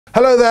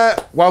Hello there,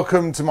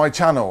 welcome to my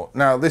channel.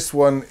 Now this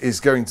one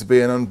is going to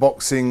be an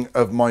unboxing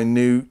of my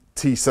new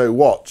Tissot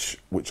watch,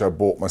 which I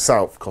bought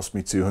myself, cost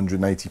me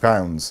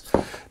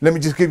 £280. Let me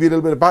just give you a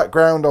little bit of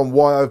background on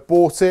why I've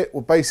bought it.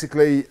 Well,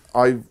 basically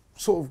I've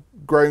sort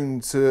of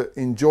grown to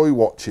enjoy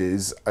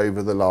watches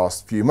over the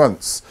last few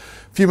months.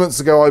 A few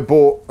months ago I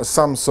bought a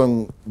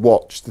Samsung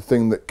watch, the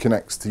thing that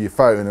connects to your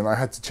phone, and I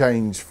had to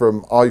change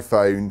from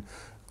iPhone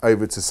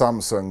over to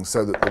Samsung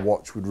so that the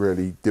watch would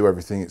really do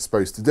everything it's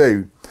supposed to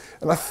do.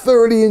 And I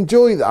thoroughly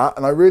enjoy that,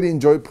 and I really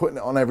enjoy putting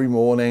it on every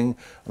morning,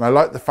 and I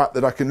like the fact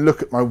that I can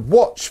look at my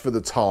watch for the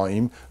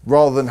time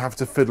rather than have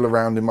to fiddle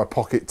around in my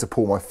pocket to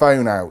pull my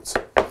phone out.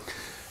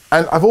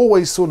 And I've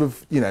always sort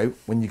of, you know,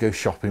 when you go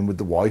shopping with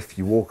the wife,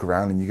 you walk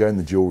around and you go in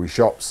the jewellery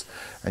shops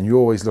and you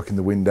always look in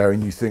the window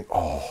and you think,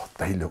 oh,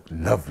 they look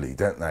lovely,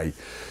 don't they?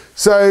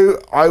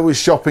 So I was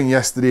shopping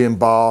yesterday in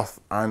Bath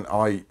and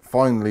I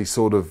finally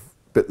sort of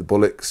bit the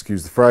bullet,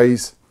 excuse the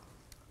phrase,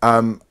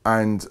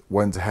 and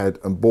went ahead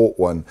and bought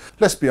one.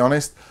 Let's be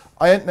honest,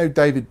 I ain't no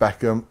David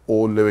Beckham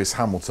or Lewis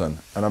Hamilton,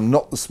 and I'm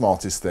not the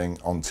smartest thing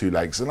on two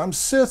legs, and I'm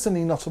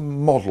certainly not a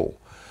model,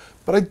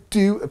 but I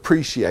do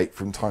appreciate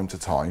from time to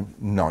time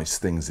nice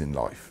things in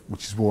life,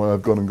 which is why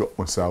I've gone and got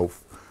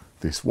myself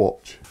this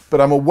watch.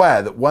 But I'm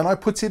aware that when I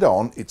put it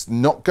on, it's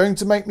not going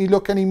to make me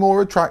look any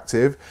more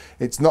attractive,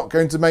 it's not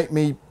going to make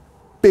me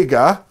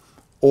bigger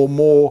or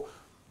more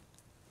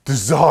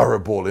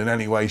desirable in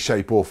any way,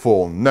 shape or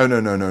form. No.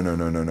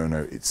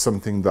 It's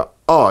something that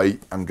I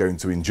am going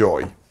to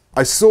enjoy.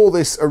 I saw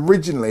this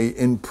originally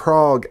in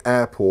Prague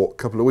airport a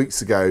couple of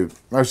weeks ago.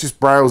 I was just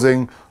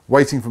browsing,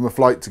 waiting for my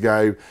flight to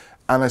go,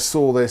 and I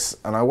saw this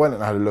and I went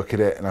and had a look at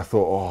it and I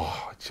thought,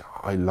 oh,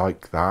 I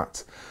like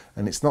that.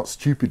 And it's not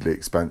stupidly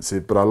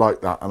expensive, but I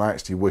like that, and I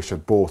actually wish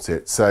I'd bought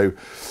it. So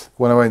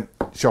when I went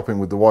shopping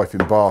with the wife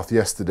in Bath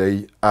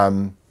yesterday,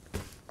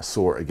 I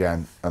saw it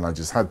again and I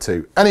just had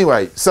to.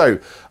 Anyway, so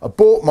I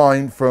bought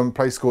mine from a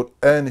place called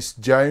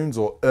Ernest Jones,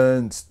 or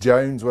Ernst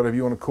Jones, whatever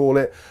you want to call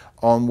it,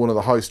 on one of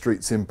the high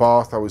streets in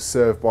Bath. I was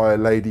served by a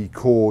lady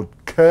called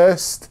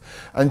Kirst,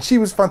 and she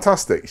was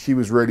fantastic. She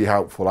was really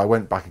helpful. I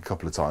went back a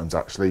couple of times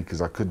actually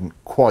because I couldn't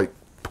quite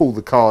pull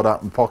the card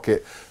out and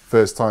pocket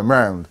first time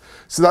round.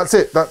 So that's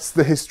it. That's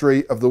the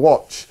history of the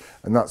watch,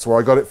 and that's where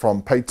I got it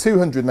from. Paid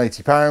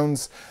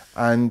 £280,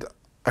 and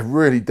I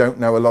really don't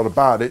know a lot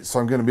about it, so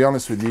I'm going to be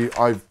honest with you.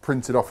 I've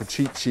printed off a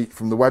cheat sheet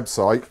from the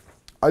website.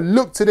 I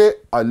looked at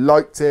it, I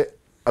liked it,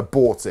 I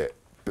bought it.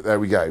 But there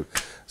we go.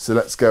 So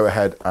let's go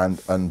ahead and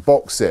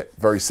unbox it.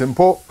 Very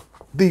simple.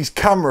 These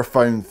camera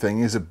phone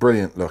thing is a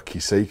brilliant look, you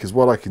see, because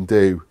what I can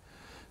do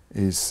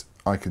is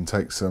I can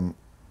take some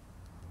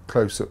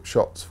close-up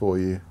shots for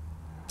you.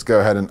 Let's go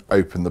ahead and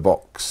open the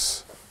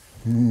box.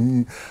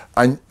 And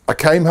I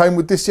came home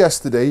with this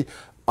yesterday.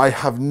 I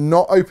have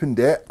not opened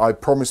it. I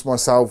promised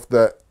myself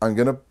that I'm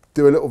going to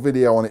do a little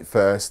video on it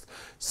first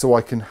so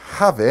I can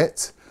have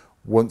it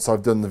once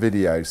I've done the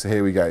video. So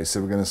here we go.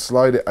 So we're going to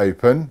slide it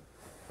open,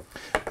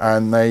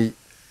 and they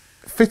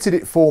fitted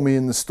it for me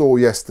in the store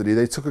yesterday.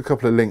 They took a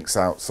couple of links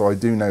out, so I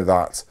do know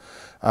that.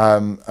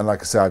 And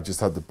like I said, I've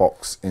just had the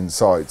box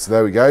inside. So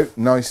there we go.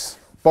 Nice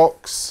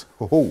box.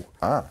 Look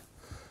at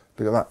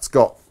that. It's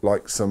got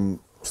like some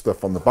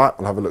stuff on the back.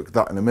 We'll have a look at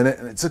that in a minute.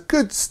 And it's a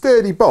good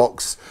sturdy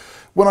box.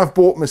 When I've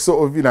bought my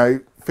sort of, you know,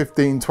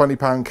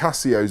 £15–20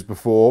 Casios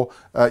before,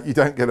 you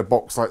don't get a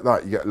box like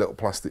that. You get a little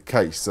plastic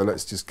case. So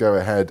let's just go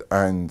ahead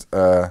and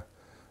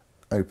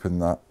open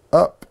that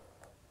up.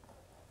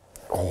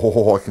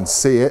 Oh, I can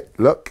see it.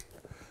 Look,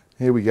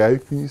 here we go.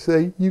 Can you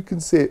see? You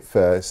can see it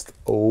first.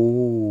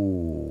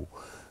 Oh,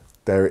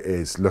 there it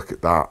is. Look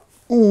at that.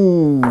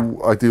 Ooh,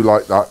 I do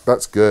like that.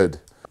 That's good.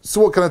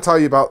 So what can I tell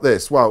you about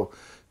this? Well,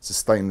 it's a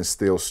stainless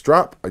steel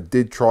strap. I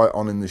did try it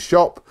on in the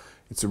shop.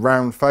 It's a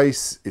round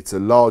face. It's a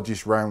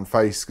largish round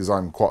face because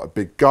I'm quite a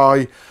big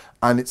guy,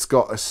 and it's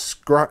got a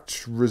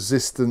scratch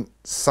resistant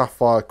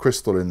sapphire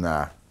crystal in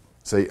there.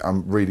 See,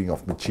 I'm reading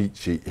off my cheat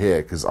sheet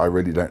here because I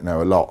really don't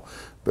know a lot,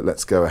 but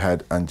let's go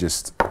ahead and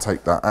just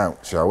take that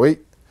out, shall we?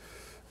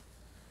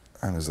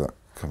 How does that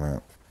come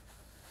out?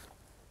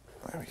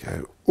 There we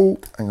go. Oh,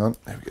 hang on.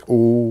 There we go.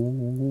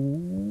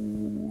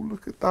 Oh,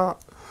 look at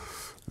that.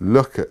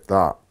 Look at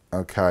that.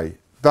 Okay,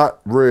 that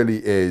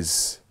really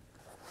is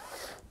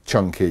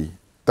chunky.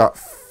 That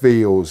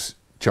feels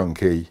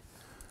chunky.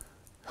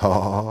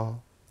 Ah,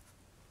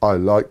 I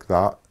like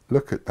that.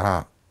 Look at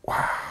that.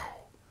 Wow.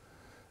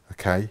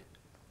 Okay.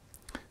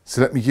 So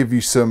let me give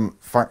you some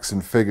facts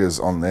and figures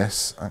on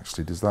this.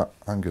 Actually, does that?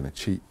 I'm going to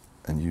cheat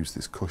and use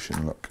this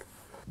cushion. Look.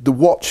 The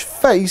watch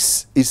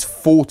face is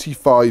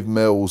 45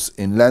 mils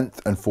in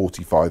length and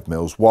 45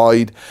 mils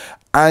wide,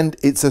 and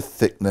it's a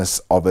thickness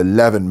of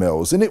 11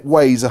 mils, and it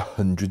weighs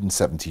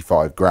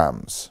 175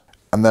 grams.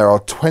 And there are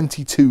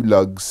 22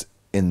 lugs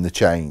in the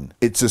chain.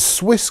 It's a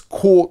Swiss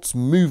quartz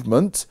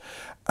movement,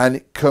 and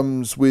it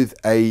comes with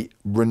a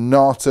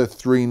Renata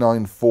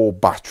 394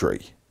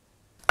 battery,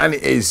 and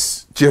it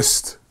is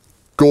just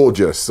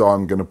gorgeous. So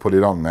I'm going to put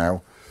it on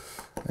now.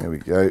 There we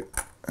go.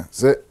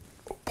 That's it.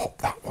 Pop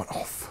that one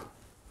off.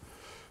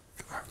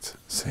 Look at that.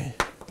 See,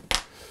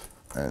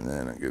 and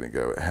then I'm going to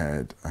go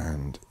ahead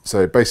and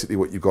so basically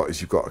what you've got is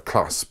you've got a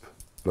clasp,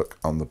 look,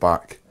 on the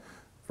back,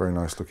 very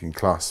nice looking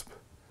clasp.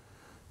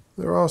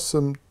 There are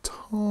some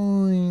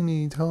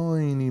tiny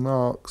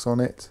marks on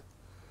it,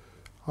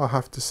 I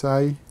have to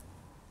say.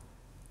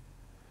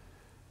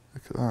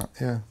 Look at that,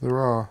 yeah, there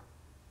are.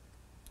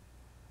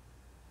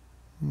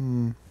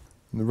 And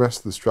the rest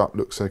of the strap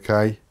looks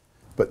okay,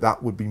 but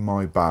that would be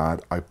my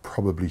bad. I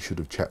probably should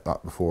have checked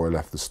that before I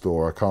left the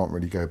store. I can't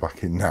really go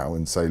back in now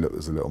and say, look,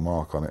 there's a little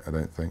mark on it, I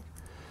don't think.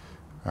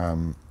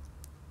 But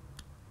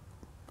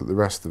the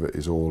rest of it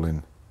is all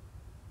in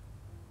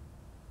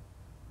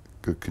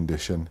good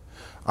condition.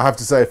 I have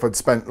to say, if I'd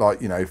spent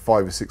like, you know,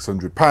 £500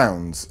 or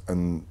 £600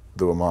 and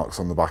there were marks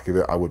on the back of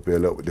it, I would be a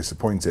little bit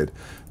disappointed.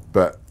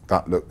 But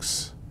that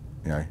looks,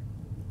 you know,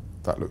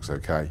 that looks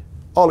okay.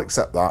 I'll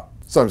accept that.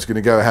 So I'm just going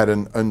to go ahead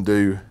and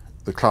undo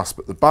the clasp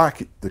at the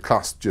back. The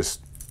clasp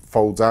just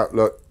folds out,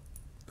 look,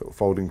 little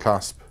folding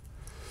clasp.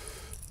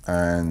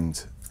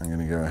 And I'm going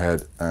to go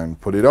ahead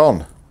and put it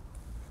on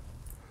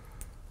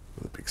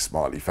with a big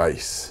smiley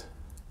face.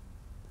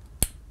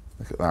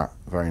 Look at that,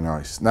 very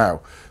nice.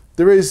 Now,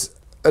 there is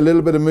a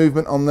little bit of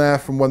movement on there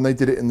from when they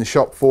did it in the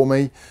shop for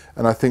me,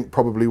 and I think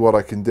probably what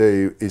I can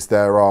do is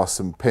there are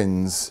some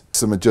pins,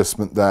 some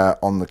adjustment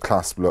there on the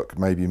clasp, look,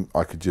 maybe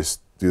I could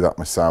just do that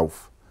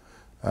myself.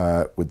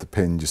 With the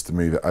pin just to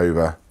move it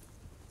over,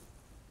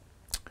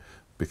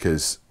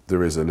 because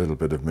there is a little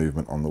bit of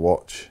movement on the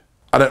watch.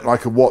 I don't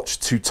like a watch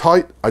too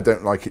tight, I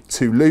don't like it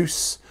too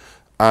loose,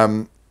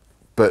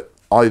 but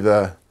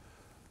either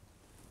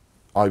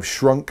I've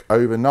shrunk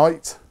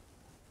overnight,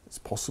 it's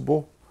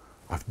possible,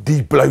 I've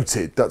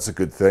de-bloated, that's a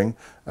good thing,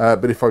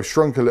 but if I've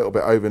shrunk a little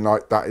bit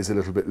overnight, that is a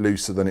little bit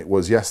looser than it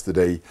was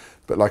yesterday,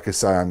 but like I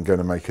say, I'm going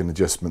to make an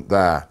adjustment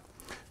there.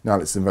 Now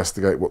let's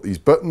investigate what these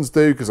buttons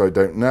do, because I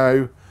don't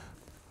know.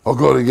 I've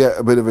got to get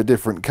a bit of a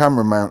different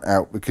camera mount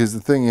out, because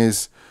the thing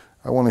is,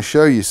 I want to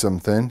show you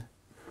something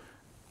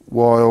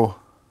while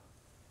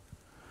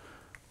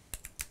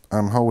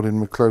I'm holding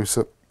my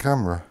close-up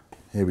camera.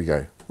 Here we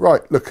go. Right,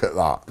 look at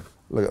that.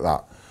 Look at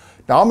that.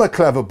 Now, I'm a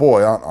clever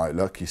boy, aren't I?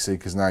 Look, you see,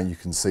 because now you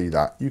can see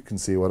that. You can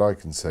see what I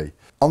can see.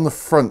 On the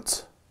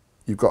front,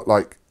 you've got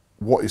like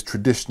what is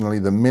traditionally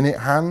the minute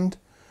hand,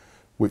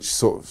 which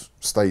sort of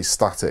stays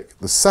static.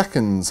 The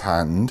seconds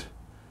hand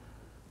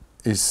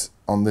is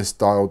on this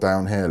dial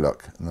down here,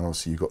 look, and then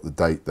obviously you've got the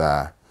date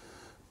there.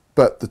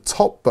 But the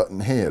top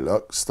button here,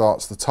 look,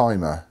 starts the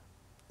timer.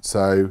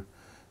 So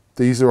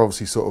these are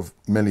obviously sort of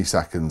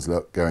milliseconds,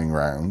 look, going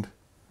round.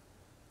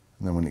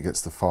 And then when it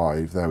gets to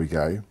 5, there we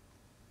go.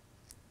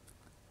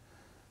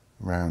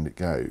 Round it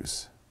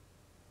goes.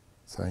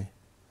 See?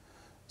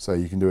 So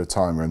you can do a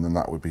timer, and then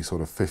that would be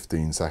sort of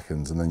 15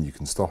 seconds, and then you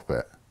can stop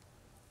it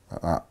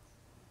like that.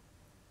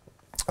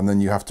 And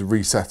then you have to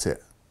reset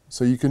it.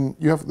 So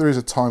there is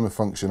a timer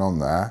function on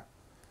there.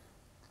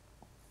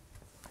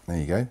 There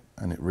you go,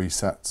 and it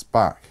resets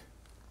back.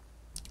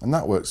 And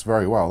that works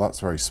very well, that's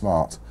very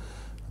smart.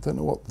 I don't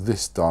know what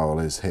this dial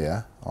is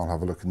here. I'll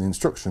have a look in the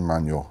instruction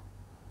manual,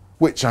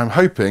 which I'm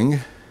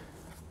hoping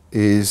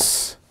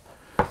is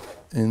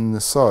in the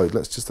side.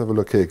 Let's just have a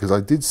look here, because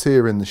I did see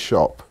her in the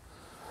shop.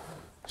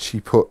 She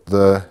put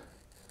there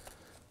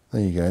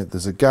you go,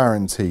 there's a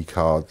guarantee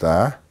card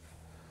there.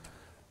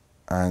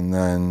 And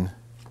then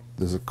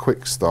there's a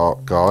quick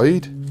start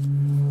guide,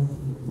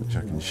 which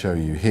I can show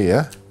you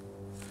here,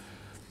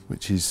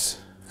 which is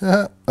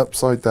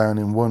upside down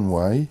in one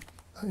way.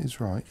 That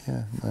is right,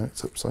 yeah, no,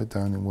 it's upside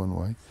down in one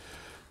way.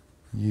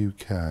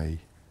 UK.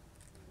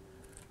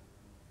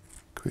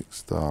 Quick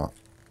start.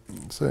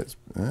 So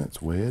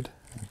it's weird.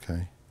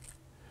 Okay.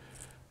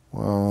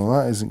 Well,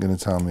 that isn't going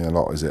to tell me a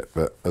lot, is it?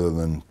 But other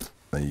than,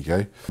 there you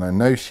go. And I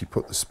know she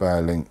put the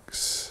spare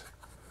links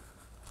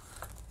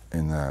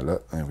in there,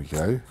 look, there we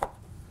go.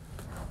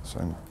 So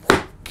I'm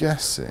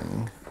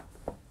guessing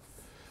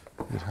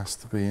it has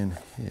to be in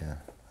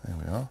here. There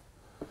we are.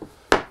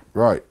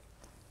 Right,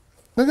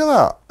 look at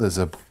that. There's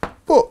a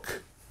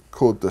book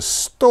called The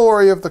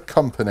Story of the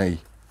Company.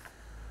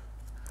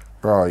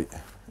 Right,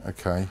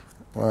 okay.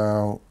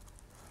 Well,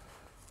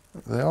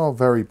 they are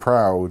very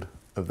proud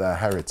of their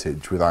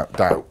heritage, without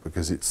doubt,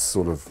 because it's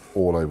sort of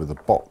all over the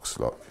box,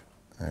 look.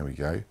 There we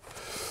go.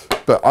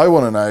 But I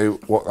want to know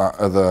what that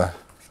other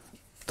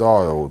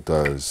dial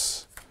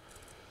does.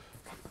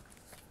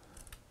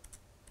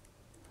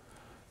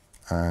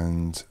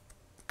 And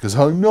because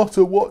I'm not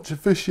a watch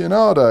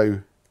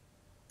aficionado.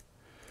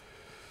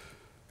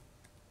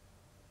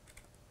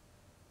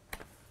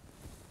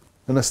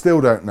 And I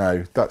still don't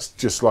know. That's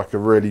just like a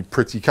really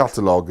pretty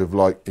catalogue of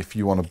like if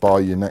you want to buy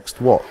your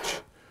next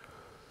watch.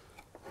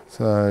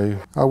 So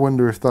I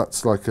wonder if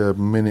that's like a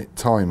minute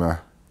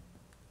timer.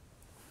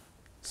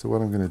 So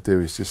what I'm going to do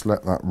is just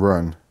let that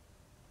run.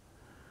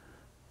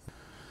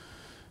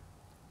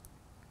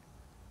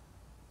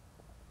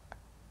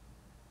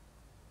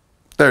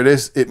 There it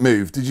is, it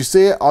moved. Did you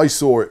see it? I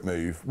saw it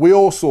move. We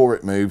all saw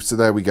it move, so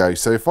there we go.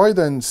 So if I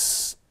then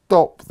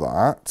stop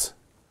that,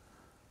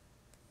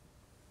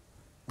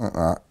 like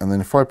that. And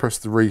then if I press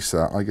the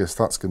reset, I guess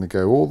that's going to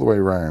go all the way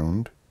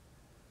around.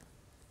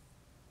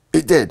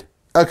 It did.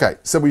 Okay,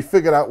 so we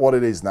figured out what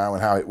it is now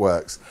and how it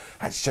works.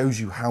 That shows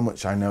you how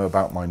much I know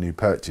about my new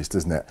purchase,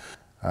 doesn't it?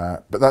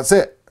 But that's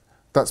it.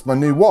 That's my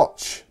new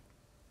watch.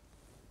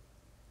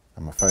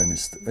 And my phone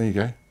is, there you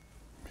go.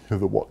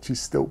 The watch is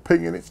still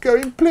pinging. It's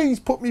going, please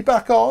put me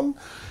back on.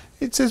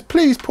 It says,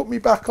 please put me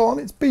back on.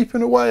 It's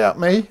beeping away at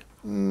me.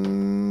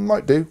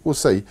 Might do, we'll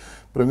see.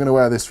 But I'm going to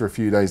wear this for a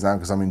few days now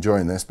because I'm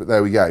enjoying this. But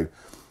there we go.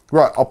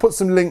 Right, I'll put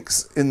some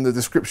links in the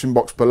description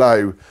box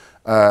below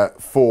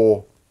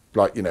for,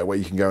 like, you know, where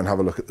you can go and have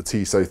a look at the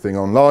Tissot thing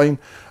online.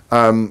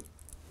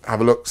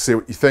 Have a look, see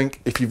what you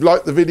think. If you've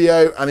liked the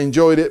video and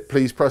enjoyed it,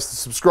 please press the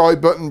subscribe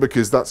button,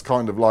 because that's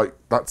kind of like,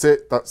 that's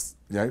it. That's,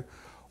 you know,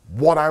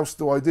 what else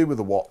do I do with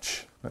a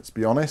watch? Let's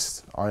be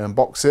honest. I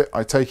unbox it,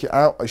 I take it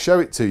out, I show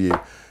it to you.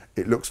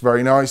 It looks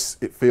very nice,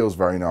 it feels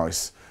very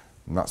nice,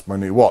 and that's my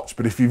new watch.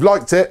 But if you've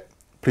liked it,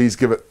 please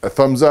give it a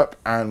thumbs up,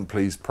 and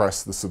please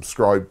press the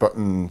subscribe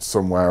button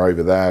somewhere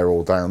over there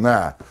or down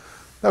there.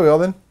 There we are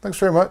then. Thanks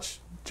very much.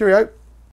 Cheerio.